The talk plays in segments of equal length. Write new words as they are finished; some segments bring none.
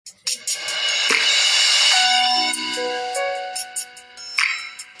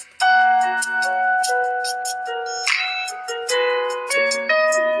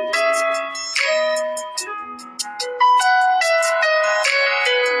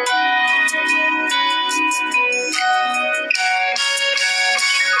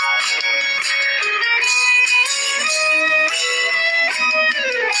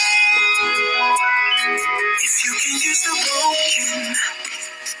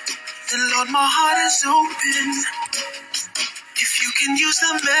Then Lord, my heart is open. If you can use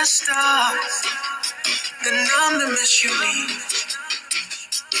the messed up, then I'm the mess you need.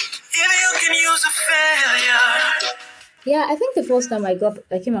 If you can use a failure. Yeah, I think the first time I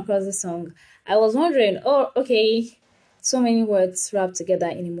came across this song, I was wondering, oh, okay, so many words wrapped together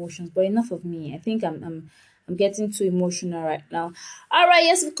in emotions, but enough of me. I think I'm getting too emotional right now. All right,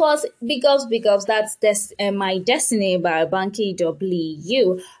 yes, of course, big ups. That's My Destiny by Banky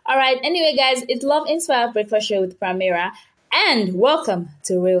W. All right, anyway, guys, it's Love Inspired Breakfast Show with Primera. And welcome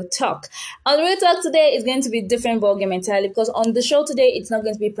to Real Talk. On Real Talk today is going to be a different ballgame entirely because on the show today it's not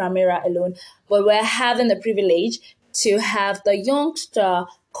going to be Primera alone, but we're having the privilege to have the youngster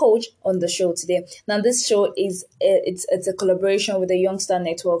coach on the show today. Now this show is it's a collaboration with the Youngster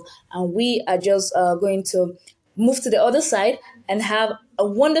Network, and we are just going to move to the other side and have a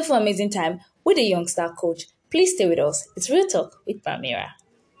wonderful, amazing time with the Youngster coach. Please stay with us. It's Real Talk with Primera.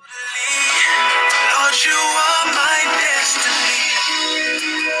 Lord, you are my destiny.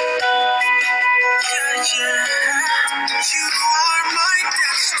 Yeah, yeah. You are my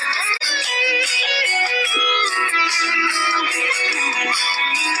destiny.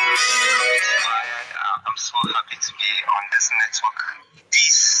 I'm so happy to be on this network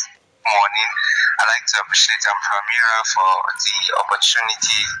this morning. I'd like to appreciate Primera for the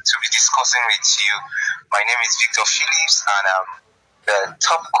opportunity to be discussing with you. My name is Victor Phillips, and I'm the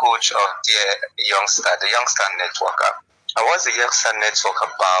top coach of the Youngster Network. And what's the Youngster Network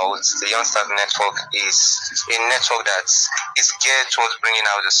about? The Youngster Network is a network that is geared towards bringing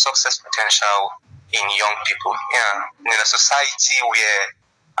out the success potential in young people. Yeah, in a society where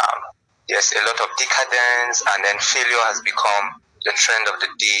there's a lot of decadence, and then failure has become the trend of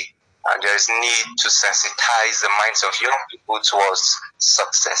the day, and there is need to sensitize the minds of young people towards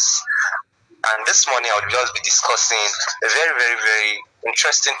success. And this morning I will just be discussing a very, very, very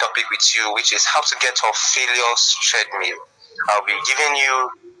interesting topic with you, which is how to get off failure's treadmill. I'll be giving you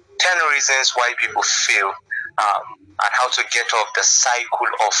 10 reasons why people fail, and how to get off the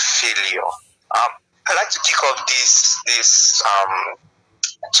cycle of failure. I'd like to kick off this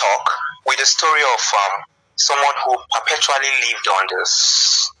talk with the story of someone who perpetually lived on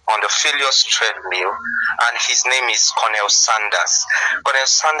the failure's treadmill, and his name is Colonel Sanders. Colonel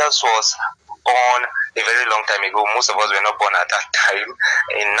Sanders was born a very long time ago. Most of us were not born at that time,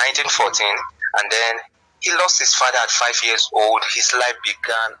 in 1914, and then he lost his father at 5 years old. His life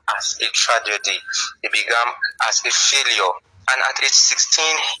began as a tragedy. It began as a failure, and at age 16,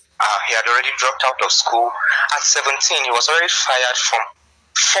 he had already dropped out of school. At 17, he was already fired from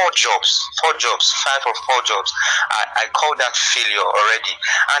five or four jobs. I call that failure already.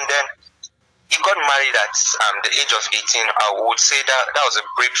 And then he got married at the age of 18. I would say that was a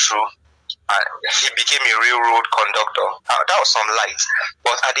breakthrough. He became a railroad conductor. That was some light.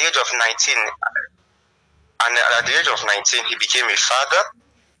 But at the age of 19, he became a father.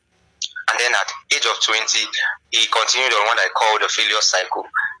 And then at the age of 20, he continued on what I call the failure cycle,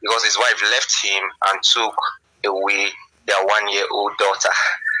 because his wife left him and took away their 1-year-old daughter.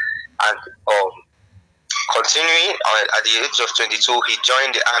 And continuing, at the age of 22, he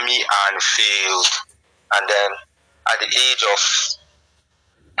joined the army and failed. And then at the age of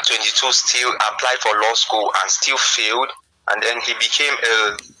 22, still applied for law school and still failed. And then he became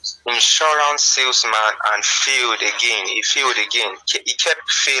an insurance salesman and failed again. He failed again. He kept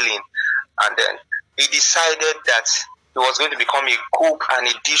failing. And then he decided that he was going to become a cook and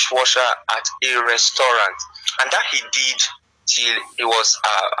a dishwasher at a restaurant. And that he did till he was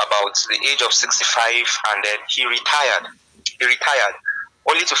about the age of 65, and then he retired.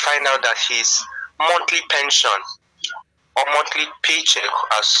 Only to find out that his monthly pension or monthly paycheck,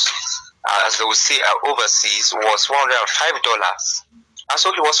 as they would say overseas, was $105. And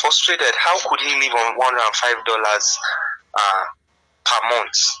so he was frustrated. How could he live on $105 per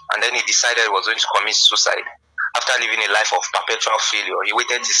month? And then he decided he was going to commit suicide. After living a life of perpetual failure, he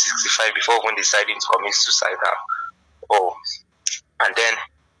waited till 65 before even deciding to commit suicide. And then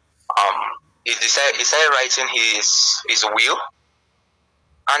he started writing his will.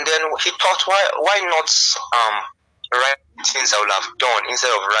 And then he thought, why not write things I would have done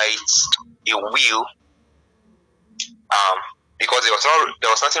instead of write a will? Because there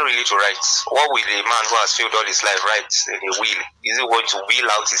was nothing really to write. What will a man who has failed all his life write in a will? Is he going to will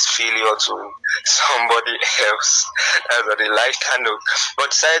out his failure to somebody else? That's what he liked, kind of. But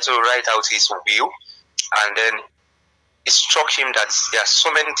decided to write out his will, and then it struck him that there are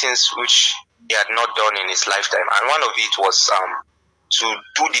so many things which he had not done in his lifetime, and one of it was to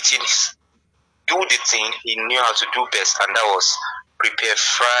do the thing he knew how to do best, and that was prepare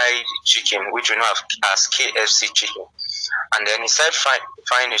fried chicken, which we know as KFC chicken. And then he started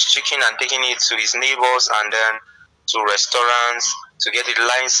frying his chicken and taking it to his neighbors and then to restaurants to get it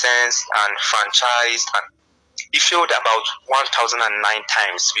licensed and franchised. And he failed about 1,009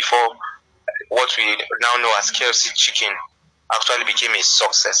 times before what we now know as KFC chicken actually became a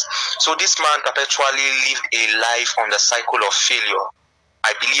success. So this man perpetually lived a life on the cycle of failure.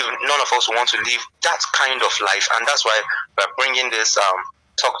 I believe none of us want to live that kind of life, and that's why we're bringing this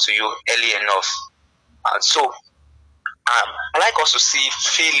talk to you early enough. So I like us to see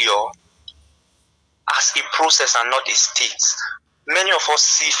failure as a process and not a state. Many of us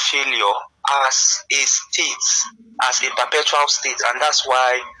see failure as a state, as a perpetual state, and that's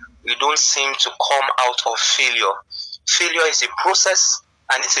why we don't seem to come out of failure. Failure is a process,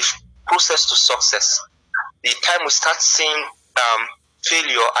 and it's a process to success. The time we start seeing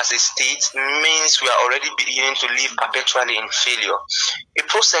failure as a state means we are already beginning to live perpetually in failure. A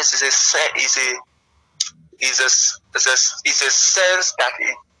process is a sense that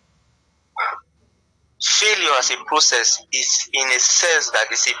failure as a process is in a sense that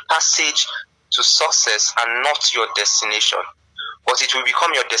it's a passage to success and not your destination. But it will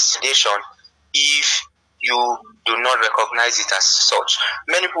become your destination if you do not recognize it as such.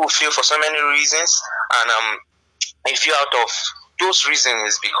 Many people fail for so many reasons, and a few out of those reasons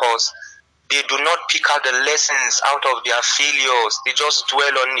is because they do not pick out the lessons out of their failures. They just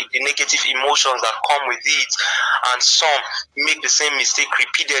dwell on the negative emotions that come with it, and some make the same mistake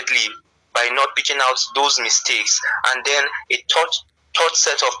repeatedly by not picking out those mistakes. And then a third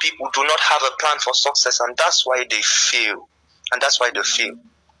set of people do not have a plan for success, and that's why they fail.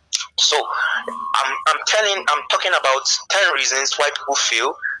 So I'm talking about 10 reasons why people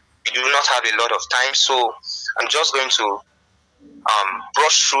fail. We do not have a lot of time, so I'm just going to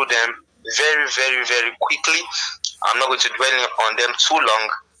brush through them very, very, very quickly. I'm not going to dwell on them too long.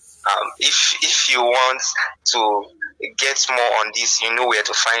 If you want to get more on this, you know where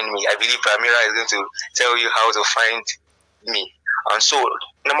to find me. I believe Pramira is going to tell you how to find me. And so,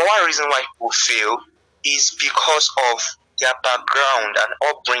 number one reason why people fail is because of their background and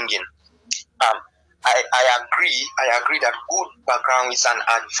upbringing. I agree that good background is an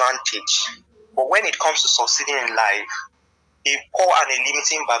advantage. But when it comes to succeeding in life, a poor and a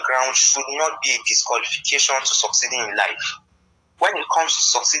limiting background should not be a disqualification to succeeding in life. When it comes to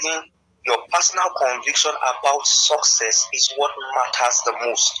succeeding, your personal conviction about success is what matters the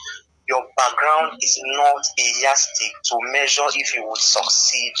most. Your background is not a yardstick to measure if you would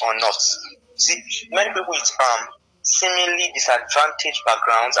succeed or not. See, many people with seemingly disadvantaged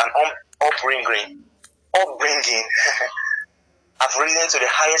backgrounds and upbringing have risen to the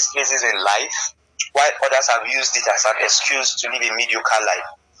highest places in life, while others have used it as an excuse to live a mediocre life.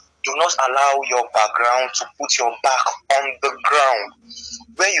 Do not allow your background to put your back on the ground.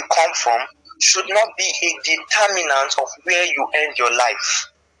 Where you come from should not be a determinant of where you end your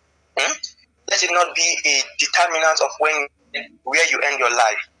life. Let it not be a determinant of where you end your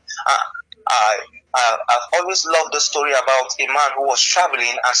life. I've always loved the story about a man who was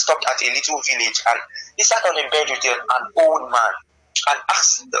traveling and stopped at a little village, and he sat on a bed with an old man and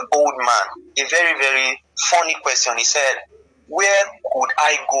asked the old man a very, very funny question. He said, "Where could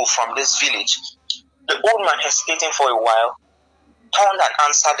I go from this village?" The old man, hesitating for a while, turned and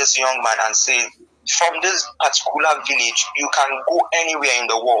answered this young man and said, "From this particular village, you can go anywhere in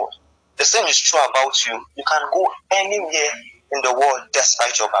the world. The same is true about you. You can go anywhere in the world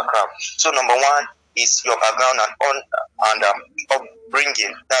despite your background." So number one is your background and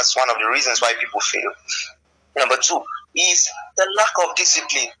upbringing. That's one of the reasons why people fail. Number two is the lack of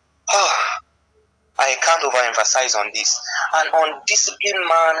discipline. I can't overemphasize on this. An undisciplined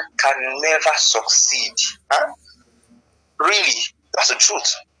man can never succeed. Really, that's the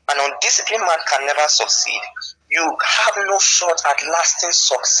truth. An undisciplined man can never succeed. You have no shot at lasting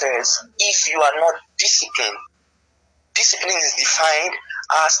success if you are not disciplined. Discipline is defined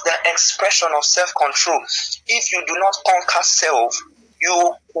as the expression of self-control. If you do not conquer self,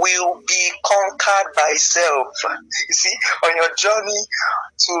 you will be conquered by self. You see, on your journey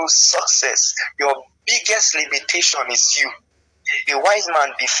to success, your biggest limitation is you. A wise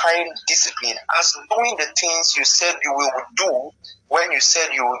man defined discipline as doing the things you said you will do when you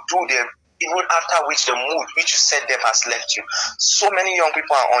said you will do them, even after which the mood which you said them has left you. So many young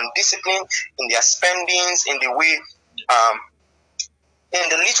people are undisciplined in their spendings, in the way, in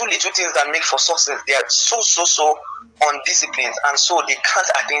the little things that make for success. They are so undisciplined, and so they can't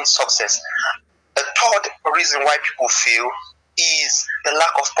attain success. The third reason why people fail is the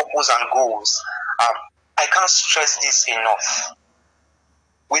lack of purpose and goals. I can't stress this enough.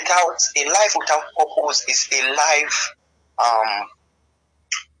 A life without purpose is a life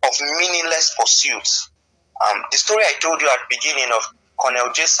of meaningless pursuits. The story I told you at the beginning of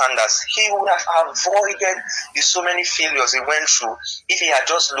Colonel J. Sanders, he would have avoided the so many failures he went through if he had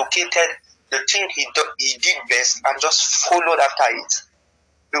just located the thing he did best and just followed after it.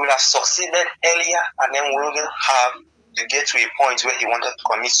 He would have succeeded earlier, and then we wouldn't have to get to a point where he wanted to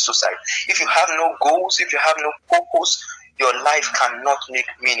commit suicide. If you have no goals, if you have no purpose, your life cannot make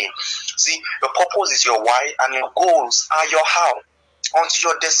meaning. See, your purpose is your why, and your goals are your how.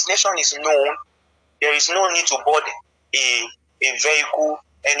 Until your destination is known, there is no need to board a vehicle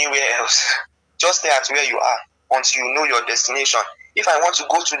anywhere else. Just stay at where you are until you know your destination. If I want to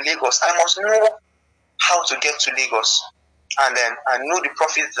go to Lagos, I must know how to get to Lagos. And then I know the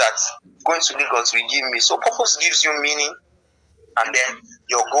profit that going to Lagos will give me. So purpose gives you meaning, and then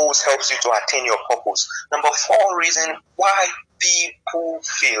your goals helps you to attain your purpose. Number 4 reason why people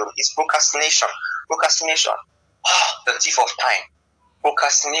fail is procrastination. Procrastination, the thief of time.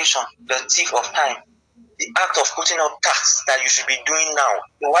 Procrastination, the thief of time. The act of putting up tasks that you should be doing now.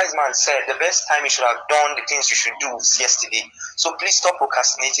 The wise man said the best time you should have done the things you should do was yesterday. So please stop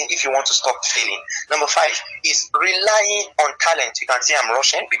procrastinating if you want to stop failing. Number 5 is relying on talent. You can see I'm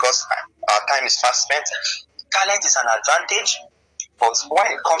rushing because our time is fast spent. Talent is an advantage, but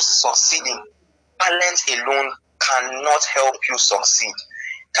when it comes to succeeding, talent alone cannot help you succeed.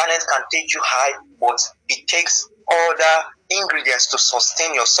 Talent can take you high, but it takes other ingredients to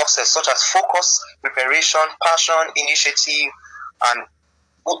sustain your success, such as focus, preparation, passion, initiative, and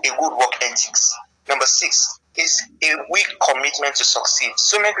a good work ethics. Number 6 is a weak commitment to succeed.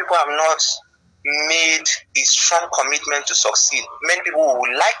 So many people have not made a strong commitment to succeed. Many people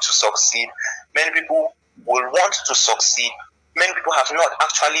would like to succeed. Many people will want to succeed. Many people have not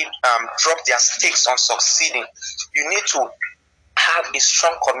actually dropped their stakes on succeeding. You need to have a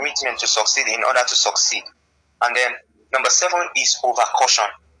strong commitment to succeed in order to succeed. And then number 7 is over caution.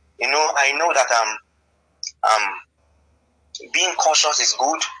 I know that being cautious is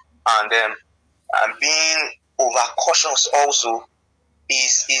good, and being over cautious also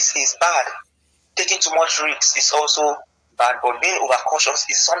is bad. Taking too much risks is also bad, but being over cautious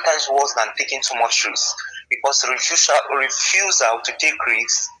is sometimes worse than taking too much risks, because refusal to take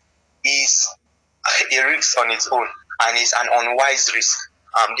risks is a risk on its own, and is an unwise risk.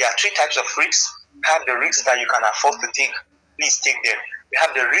 There are 3 types of risks. You have the risks that you can afford to take. Please take them. You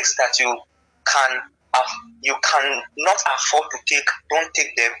have the risks that you cannot afford to take. Don't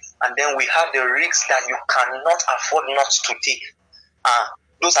take them. And then we have the risks that you cannot afford not to take.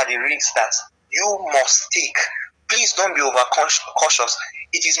 Those are the risks that you must take. Please don't be over cautious.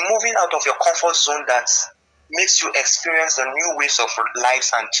 It is moving out of your comfort zone that makes you experience the new ways of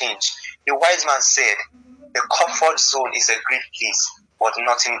lives and change. The wise man said, the comfort zone is a great place, but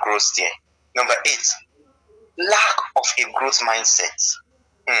nothing grows there. Number 8, lack of a growth mindset.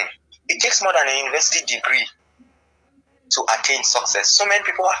 It takes more than a university degree to attain success. So many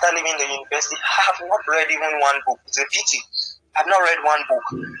people after leaving the university have not read even one book. It's a pity. I've not read one book.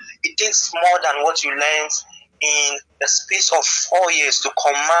 It takes more than what you learned in the space of 4 years to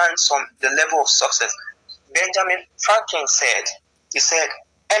command the level of success. Benjamin Franklin said,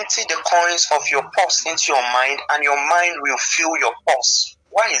 empty the coins of your purse into your mind, and your mind will fill your purse.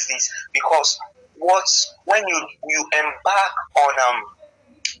 Why is this? Because when you embark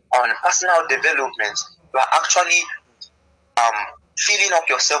on personal development, you are actually filling up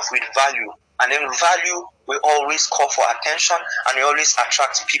yourself with value, and then value will always call for attention, and will always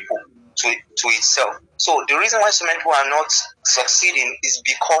attract people to itself. So the reason why so many people are not succeeding is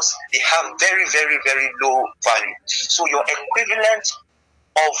because they have very, very, very low value. So your equivalent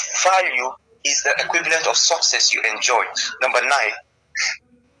of value is the equivalent of success you enjoy. Number 9,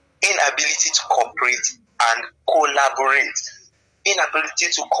 inability to cooperate and collaborate. Inability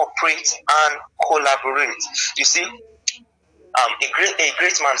to cooperate and collaborate. You see, a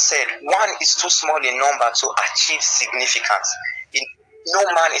great man said, 1 is too small a number to achieve significance. No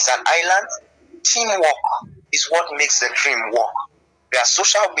man is an island. Teamwork is what makes the dream work. We are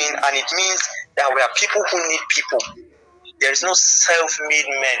social beings, and it means that we are people who need people. There is no self-made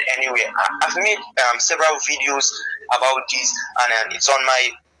men anywhere. I've made several videos about this, and it's on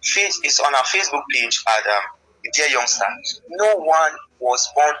our Facebook page at Dear Youngster. No one was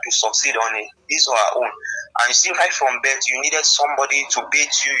born to succeed on his or her own. And you see, right from birth, you needed somebody to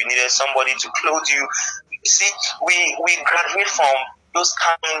bathe you, you needed somebody to clothe you. You see, we graduate from those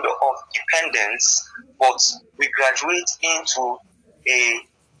kind of dependence, but we graduate into a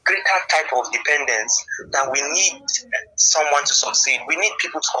greater type of dependence that we need someone to succeed. We need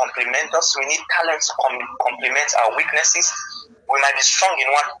people to complement us. We need talent to complement our weaknesses. We might be strong in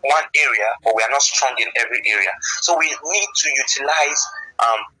one area, but we are not strong in every area. So we need to utilize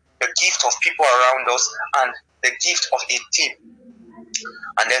the gift of people around us, and the gift of a team.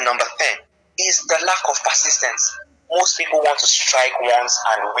 And then number 10 is the lack of persistence. Most people want to strike once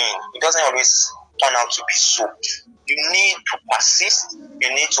and win. It doesn't always turn out to be so. You need to persist,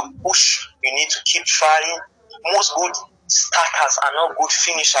 you need to push, you need to keep trying. Most good starters are not good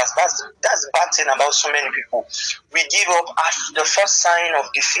finishers. That's the bad thing about so many people. We give up at the first sign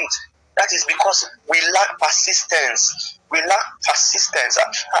of defeat. That is because we lack persistence. We lack persistence.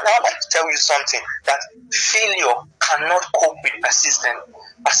 And I would like to tell you something, that failure cannot cope with persistence.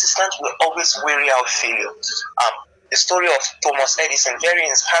 Persistence will always weary out failure. The story of Thomas Edison, very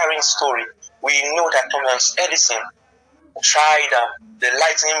inspiring story. We know that Thomas Edison tried the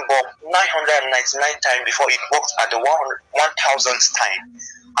lightning bulb 999 times before it worked at the 1000th time.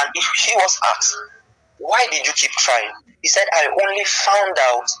 And if he was asked, why did you keep trying? He said, I only found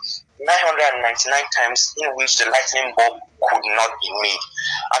out 999 times in which the lightning bulb could not be made.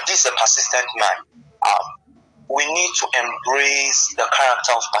 And this is a persistent man. We need to embrace the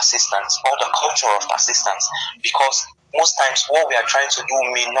character of persistence, or the culture of persistence, because most times what we are trying to do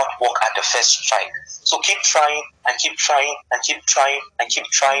may not work at the first try. So keep trying and keep trying and keep trying and keep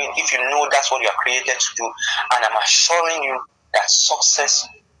trying if you know that's what you are created to do. And I'm assuring you that success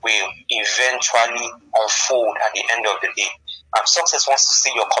will eventually unfold at the end of the day. Success wants to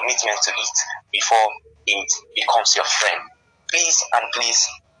see your commitment to it before it becomes your friend. Please and please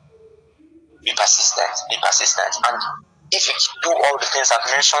be persistent. Be persistent. And if you do all the things I've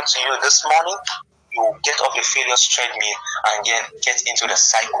mentioned to you this morning, you will get off the failure's treadmill and get into the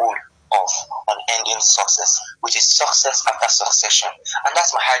cycle of unending success, which is success after succession. And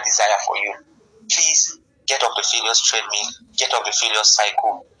that's my high desire for you. Please get off the failure's treadmill, get off the failure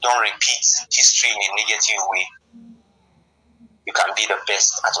cycle. Don't repeat history in a negative way. You can be the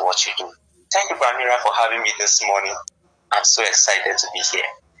best at what you do. Thank you, Pamira, for having me this morning. I'm so excited to be here.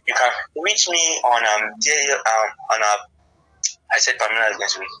 You can reach me on I said Pamira is going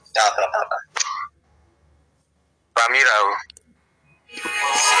to be Pamira.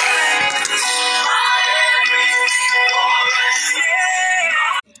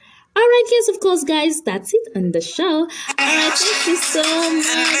 Alright, yes, of course, guys, that's it on the show. Alright, thank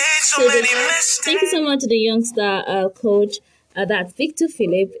you so much to the youngster coach. That's Victor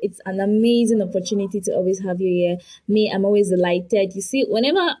Philip. It's an amazing opportunity to always have you here. Me, I'm always delighted. You see,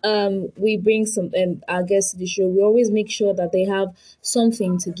 whenever we bring some our guests to the show, we always make sure that they have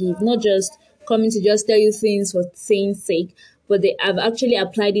something to give, not just coming to just tell you things for saying sake, but they have actually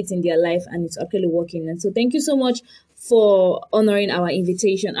applied it in their life and it's actually working. And so thank you so much for honoring our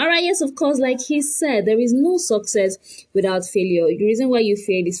invitation. All right, yes, of course, like he said, there is no success without failure. The reason why you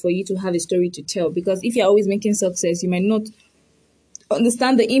fail is for you to have a story to tell, because if you're always making success, you might not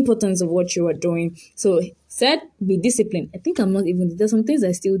understand the importance of what you are doing. So said, be disciplined. I think I'm not even, there's some things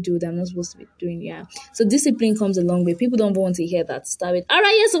I still do that I'm not supposed to be doing. Yeah. So discipline comes a long way. People don't want to hear that. Stop it. All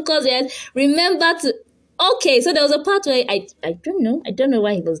right. Yes, of course. Yes. Remember to, okay. So there was a part where I don't know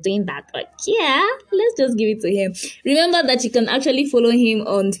why he was doing that, but yeah, let's just give it to him. Remember that you can actually follow him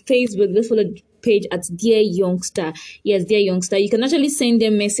on Facebook. Let's follow page at Dear Youngster. Yes, Dear Youngster. You can actually send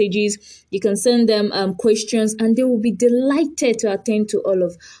them messages. You can send them questions, and they will be delighted to attend to all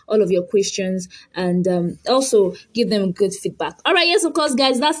of your questions and also give them good feedback. All right, yes, of course,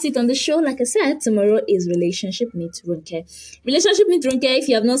 guys, that's it on the show. Like I said, tomorrow is Relationship Meet Runke. Relationship Meet Runke. If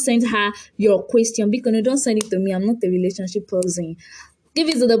you have not sent her your question, because don't send it to me. I'm not the relationship person. Give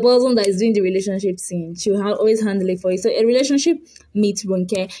it to the person that is doing the relationship scene. She'll always handle it for you. So a relationship meets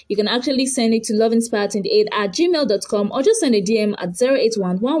Runke. You can actually send it to loveinspire28@gmail.com or just send a DM at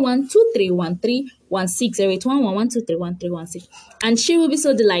 08111231316, 08111231316. And she will be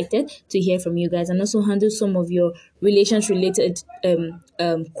so delighted to hear from you guys and also handle some of your relationship-related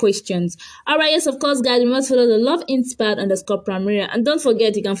questions. All right, yes, of course, guys, you must follow the Love Inspired _Pramira. And don't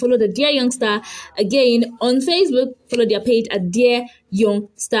forget, you can follow the Dear Youngster again on Facebook. Follow their page at Dear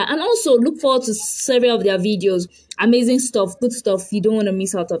Youngster. And also look forward to several of their videos. Amazing stuff, good stuff. You don't want to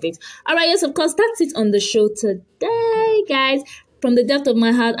miss out of it. All right, yes, of course, that's it on the show today, guys. From the depth of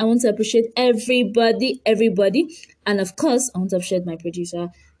my heart, I want to appreciate everybody. And of course, I want to appreciate my producer,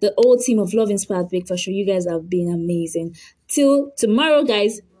 the whole team of Love Inspired Breakfast Show. You guys have been amazing. Till tomorrow,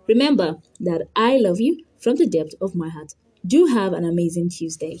 guys, remember that I love you from the depth of my heart. Do have an amazing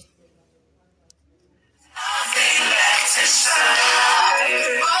Tuesday. But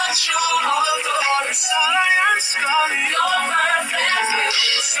you're the science,